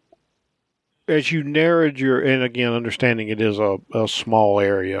 So, as you narrowed and again, understanding it is a small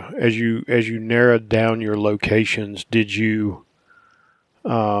area, as you narrowed down your locations, did you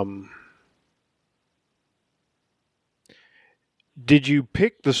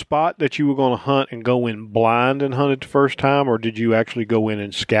pick the spot that you were going to hunt and go in blind and hunt it the first time, or did you actually go in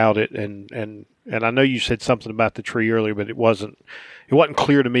and scout it? And I know you said something about the tree earlier, but it wasn't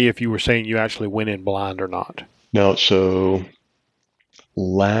clear to me if you were saying you actually went in blind or not. No, so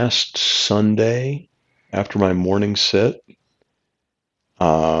last Sunday after my morning sit,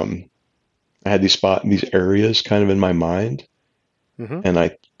 I had these areas kind of in my mind, and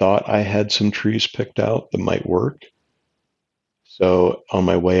I thought I had some trees picked out that might work. So on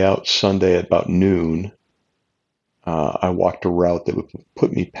my way out Sunday at about noon, I walked a route that would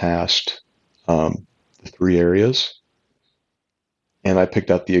put me past the 3 areas, and I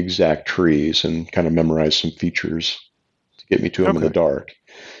picked out the exact trees and kind of memorized some features to get me to them in the dark.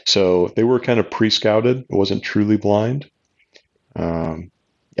 So they were kind of pre-scouted. It wasn't truly blind.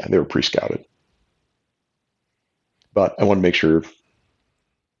 Yeah, they were pre-scouted. But I wanted to make sure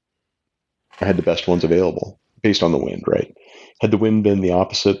I had the best ones available based on the wind, right? Had the wind been the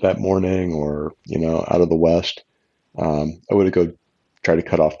opposite that morning or, out of the west, I would have try to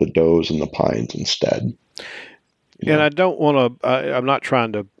cut off the does and the pines instead. And I don't want to, I'm not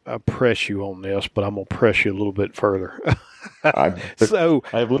trying to press you on this, but I'm going to press you a little bit further. I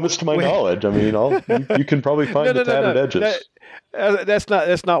have limits to my knowledge. I mean, you can probably find the tattered edges.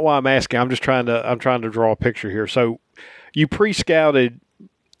 That's not why I'm asking. I'm trying to draw a picture here. So you pre-scouted,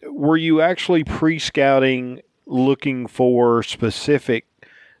 were you actually pre-scouting looking for specific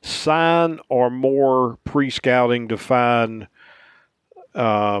sign or more pre-scouting to find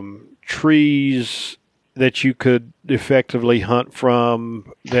trees that you could effectively hunt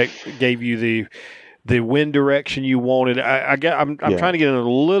from that gave you the wind direction you wanted? I'm trying to get in a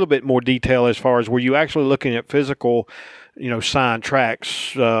little bit more detail as far as were you actually looking at physical, sign,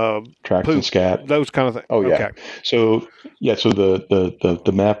 tracks, poop, and scat, those kind of things? Oh yeah. Okay. So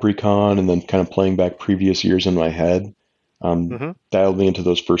the map recon and then kind of playing back previous years in my head dialed me into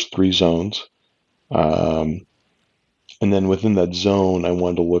those first 3 zones. And then within that zone, I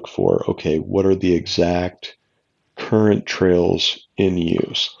wanted to look for, okay, what are the exact current trails in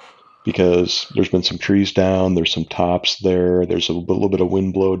use? Because there's been some trees down, there's some tops there, there's a little bit of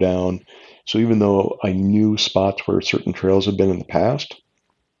wind blow down. So even though I knew spots where certain trails had been in the past,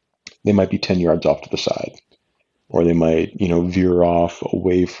 they might be 10 yards off to the side. Or they might, veer off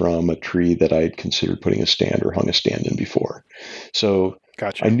away from a tree that I had considered putting a stand or hung a stand in before. So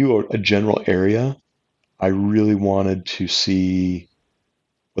Gotcha. I knew a general area. I really wanted to see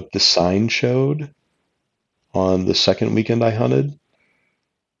what the sign showed on the second weekend I hunted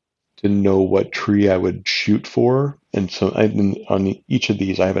to know what tree I would shoot for. And so on each of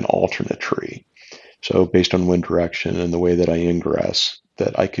these, I have an alternate tree. So based on wind direction and the way that I ingress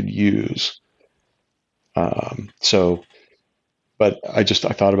that I could use. But I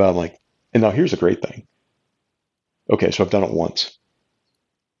thought about and now here's a great thing. Okay, so I've done it once.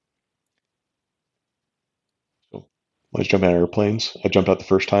 When I was jumping out of airplanes, I jumped out the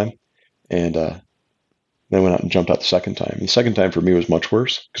first time, and then went out and jumped out the second time. And the second time for me was much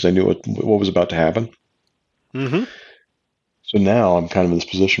worse because I knew what was about to happen. Mm-hmm. So now I'm kind of in this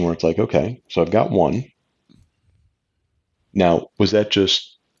position where it's like, okay, so I've got one. Now, was that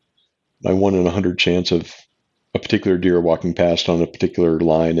just my 1 in 100 chance of a particular deer walking past on a particular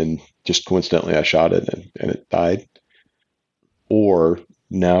line and just coincidentally I shot it and it died? Or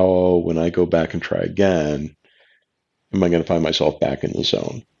now when I go back and try again, am I going to find myself back in the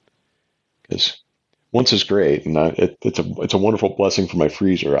zone? Because once is great, and it's a wonderful blessing for my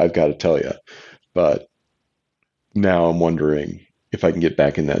freezer, I've got to tell you. But now I'm wondering if I can get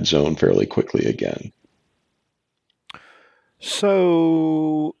back in that zone fairly quickly again.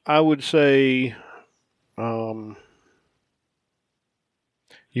 So I would say you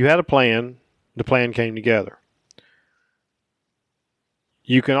had a plan. The plan came together.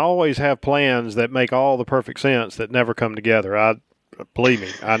 You can always have plans that make all the perfect sense that never come together. Believe me,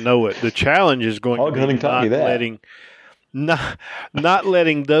 I know it. The challenge is going to be not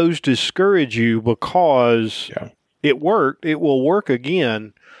letting those discourage you because it worked. It will work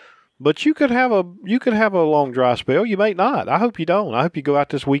again, but you could have a long dry spell. You may not. I hope you don't. I hope you go out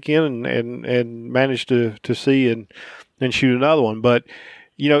this weekend and manage to see and shoot another one. But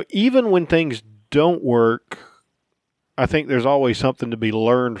even when things don't work, I think there's always something to be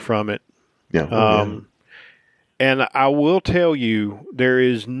learned from it. Yeah. And I will tell you, there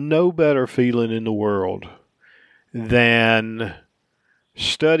is no better feeling in the world than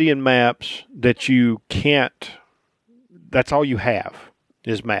studying maps that you can't, that's all you have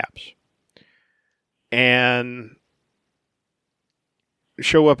is maps. And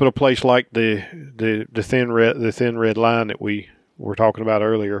show up at a place like the thin red line that we were talking about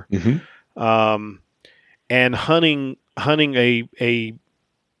earlier. Mm-hmm. And hunting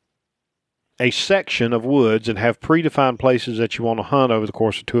a section of woods and have predefined places that you want to hunt over the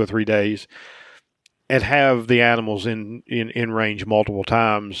course of 2 or 3 days and have the animals in range multiple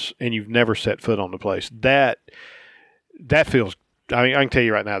times and you've never set foot on the place. That feels, I can tell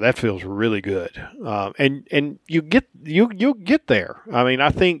you right now, that feels really good. And you'll get there. I mean,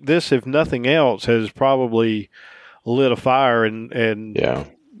 I think this, if nothing else, has probably lit a fire and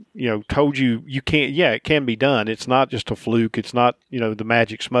told you can't. Yeah, it can be done. It's not just a fluke. It's not the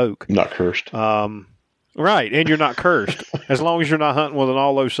magic smoke. I'm not cursed. Right, and you're not cursed as long as you're not hunting with an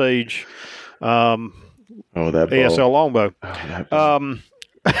all Osage Oh, that bow. ASL longbow. Oh,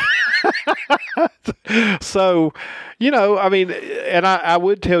 So, I mean, and I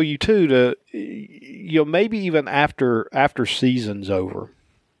would tell you too to, maybe even after season's over,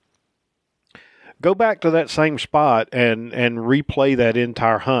 go back to that same spot and replay that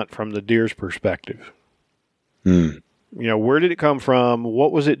entire hunt from the deer's perspective. Where did it come from?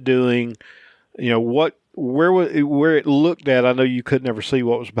 What was it doing? Where it looked at, I know you could never see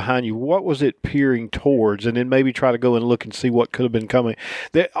what was behind you. What was it peering towards? And then maybe try to go and look and see what could have been coming.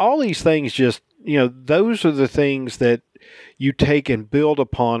 All these things just, those are the things that you take and build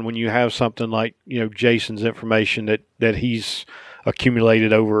upon when you have something like, Jason's information that he's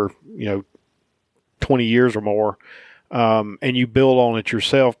accumulated over, 20 years or more. And you build on it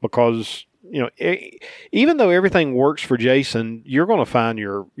yourself because, even though everything works for Jason, you're going to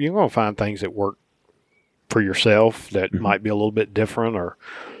find things that work for yourself that might be a little bit different, or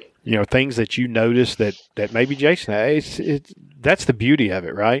things that you notice that maybe Jason, that's the beauty of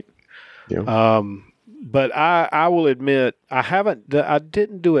it, right? Yeah. But I will admit I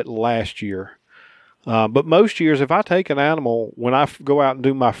didn't do it last year, but most years if I take an animal, when I go out and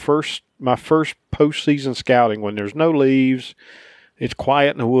do my first postseason scouting, when there's no leaves, it's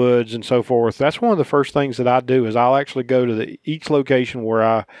quiet in the woods and so forth, that's one of the first things that I do is I'll actually go to each location where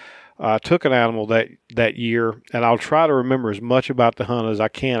I took an animal that year, and I'll try to remember as much about the hunt as I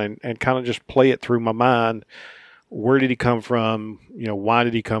can and kind of just play it through my mind. Where did he come from? Why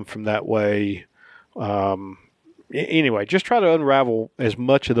did he come from that way? Anyway, just try to unravel as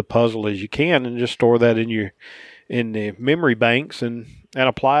much of the puzzle as you can and just store that in the memory banks and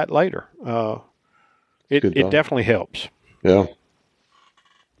apply it later. It definitely helps. Yeah.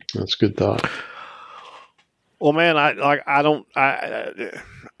 That's a good thought. Well, man, I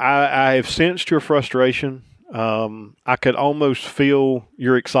have sensed your frustration. I could almost feel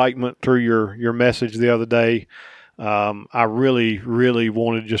your excitement through your message the other day. I really, really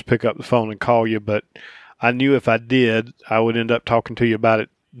wanted to just pick up the phone and call you, but I knew if I did, I would end up talking to you about it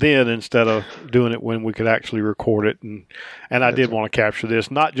then instead of doing it when we could actually record it. And I did want to capture this,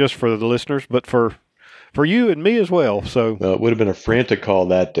 not just for the listeners, but for you and me as well. So it would have been a frantic call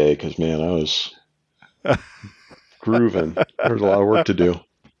that day because, man, I was grooving. There was a lot of work to do.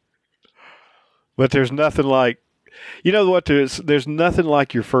 But there's nothing like, there's nothing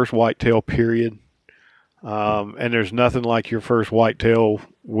like your first whitetail period. And there's nothing like your first whitetail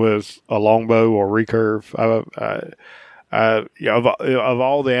with a longbow or recurve. Of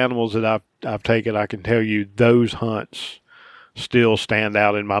all the animals that I've taken, I can tell you those hunts still stand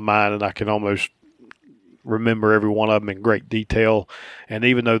out in my mind, and I can almost remember every one of them in great detail. And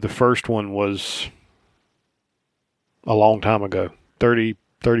even though the first one was a long time ago, 30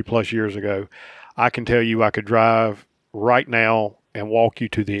 plus years ago, I can tell you I could drive right now and walk you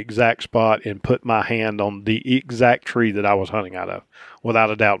to the exact spot and put my hand on the exact tree that I was hunting out of,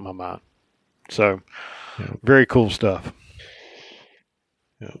 without a doubt in my mind. So, very cool stuff.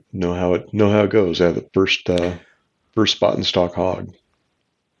 Yeah, know how it goes. I have the first spot and stock hog.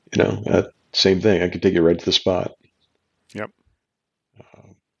 That same thing. I could take you right to the spot. Yep.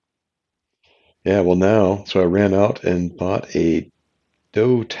 Yeah. Well, now, so I ran out and bought a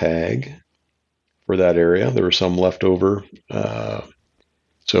doe tag for that area. There were some left over.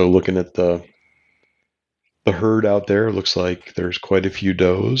 So looking at the herd out there, looks like there's quite a few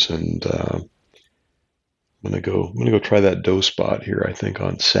does, and I'm gonna go try that doe spot here, I think,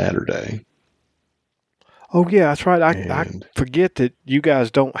 on Saturday. Oh yeah, that's right. I forget that you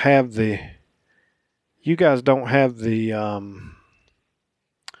guys don't have the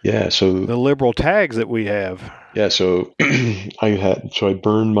the liberal tags that we have. Yeah, so I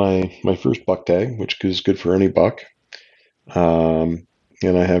burned my first buck tag, which is good for any buck.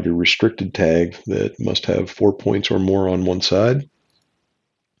 And I have a restricted tag that must have 4 points or more on one side.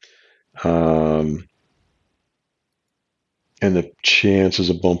 And the chances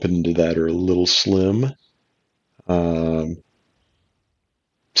of bumping into that are a little slim.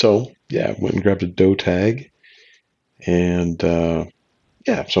 So yeah, went and grabbed a doe tag, and so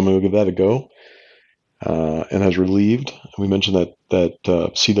I'm gonna give that a go. And I was relieved. We mentioned that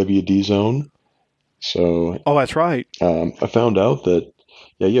CWD zone. So that's right. I found out that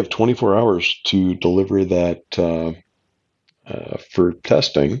you have 24 hours to deliver that for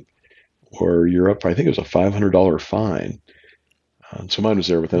testing, or you're up. I think it was a $500 fine. So mine was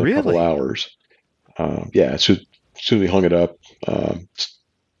there within a couple hours. So as soon as we hung it up,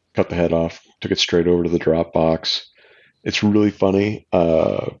 cut the head off, took it straight over to the drop box. It's really funny.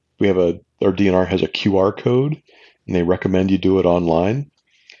 We have our DNR has a QR code, and they recommend you do it online.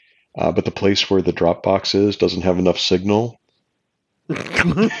 But the place where the drop box is doesn't have enough signal.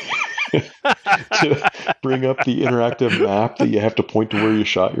 to bring up the interactive map that you have to point to where you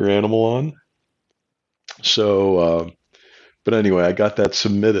shot your animal on. So, but anyway, I got that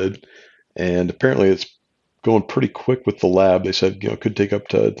submitted, and apparently it's going pretty quick with the lab. They said, it could take up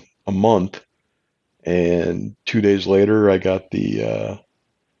to a month. And 2 days later, I got the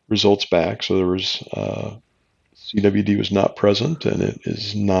results back. So there was CWD was not present, and it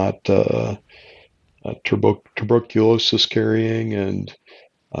is not tuberculosis carrying, and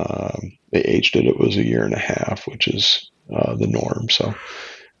they aged it. It was 1.5 years, which is the norm. So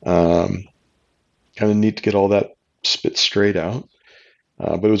kind of neat to get all that spit straight out.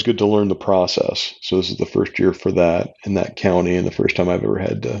 But it was good to learn the process. So this is the first year for that in that county, and the first time I've ever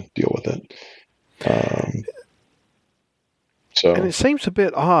had to deal with it. And it seems a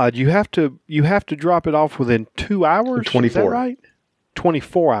bit odd. You have to drop it off within 2 hours. 24. Is that right?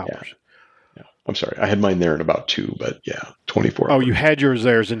 24 hours. Yeah. I'm sorry. I had mine there in about 2, but yeah, 24 hours. Oh, you had yours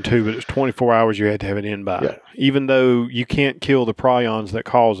there in 2, but it's 24 hours you had to have it in by. Yeah. Even though you can't kill the prions that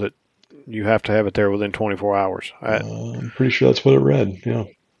cause it, you have to have it there within 24 hours. I'm pretty sure that's what it read. Yeah.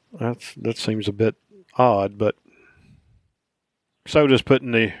 That seems a bit odd, but so does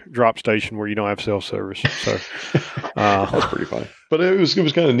putting the drop station where you don't have cell service. So that's pretty fun. But it was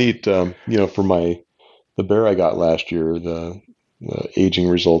kind of neat. For the bear I got last year, the aging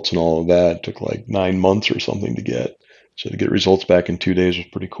results and all of that took like 9 months or something to get. So to get results back in 2 days was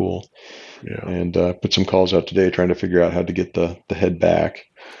pretty cool. Yeah. And put some calls out today trying to figure out how to get the head back.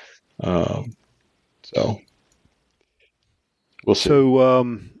 So we'll see.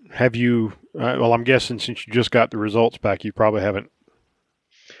 So have you? Well, I'm guessing since you just got the results back, you probably haven't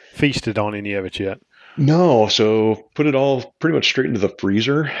feasted on any of it yet. No, so put it all pretty much straight into the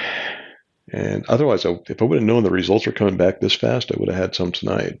freezer. And otherwise, if I would have known the results were coming back this fast, I would have had some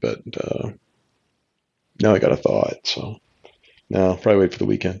tonight. But now I got to thaw it. So now probably wait for the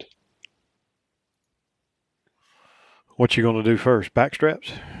weekend. What you going to do first?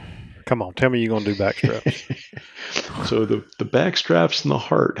 Backstraps? Come on, tell me you're going to do backstraps. So the back straps and the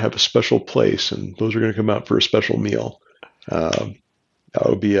heart have a special place, and those are going to come out for a special meal. That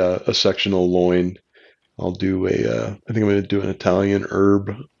would be a sectional loin. I'll do I think I'm going to do an Italian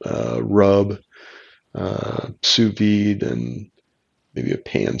herb rub, sous vide, and maybe a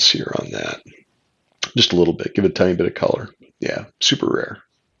pan sear on that. Just a little bit, give it a tiny bit of color. Yeah, super rare.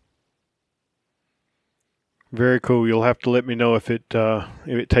 Very cool. You'll have to let me know if it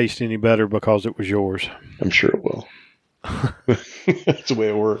tastes any better because it was yours. I'm sure it will. That's the way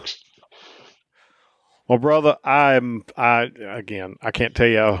it works. Well, brother, I can't tell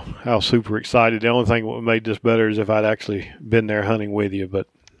you how super excited. The only thing that made this better is if I'd actually been there hunting with you, but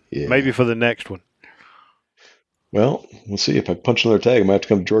maybe for the next one. Well, we'll see. If I punch another tag, I might have to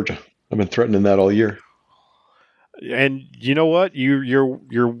come to Georgia. I've been threatening that all year. And you know what?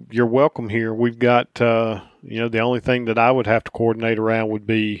 You're welcome here. We've got the only thing that I would have to coordinate around would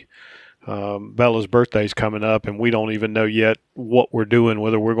be Bella's birthday's coming up, and we don't even know yet what we're doing,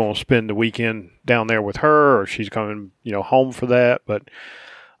 whether we're going to spend the weekend down there with her or she's coming, home for that. But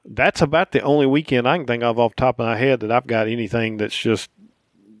that's about the only weekend I can think of off the top of my head that I've got anything that's just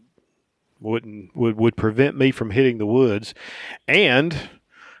would prevent me from hitting the woods. And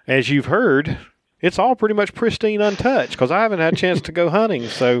as you've heard, it's all pretty much pristine, untouched because I haven't had a chance to go hunting.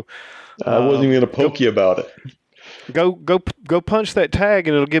 So I wasn't even going to poke you about it. Go punch that tag,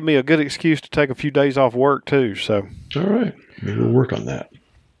 and it'll give me a good excuse to take a few days off work too. So all right, maybe we'll work on that.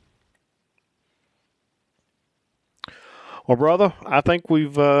 Well, brother, I think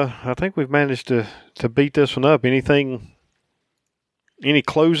we've managed to beat this one up. Any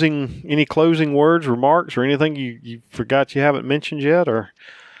closing words, remarks, or anything you forgot you haven't mentioned yet, or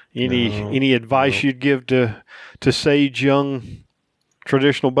any advice you'd give to sage young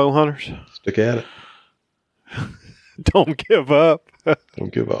traditional bow hunters? Stick at it. Don't give up.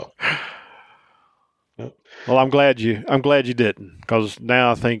 Don't give up. Yep. Well, I'm glad you didn't, because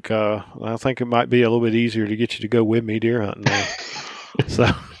now I think it might be a little bit easier to get you to go with me deer hunting now. So,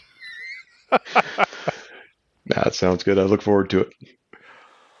 that sounds good. I look forward to it.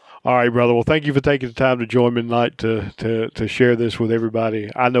 All right, brother. Well, thank you for taking the time to join me tonight to share this with everybody.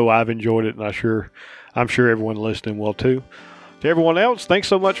 I know I've enjoyed it, and I'm sure everyone listening will too. To everyone else, thanks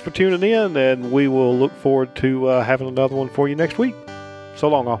so much for tuning in, and we will look forward to having another one for you next week. So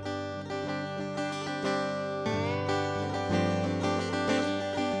long, all.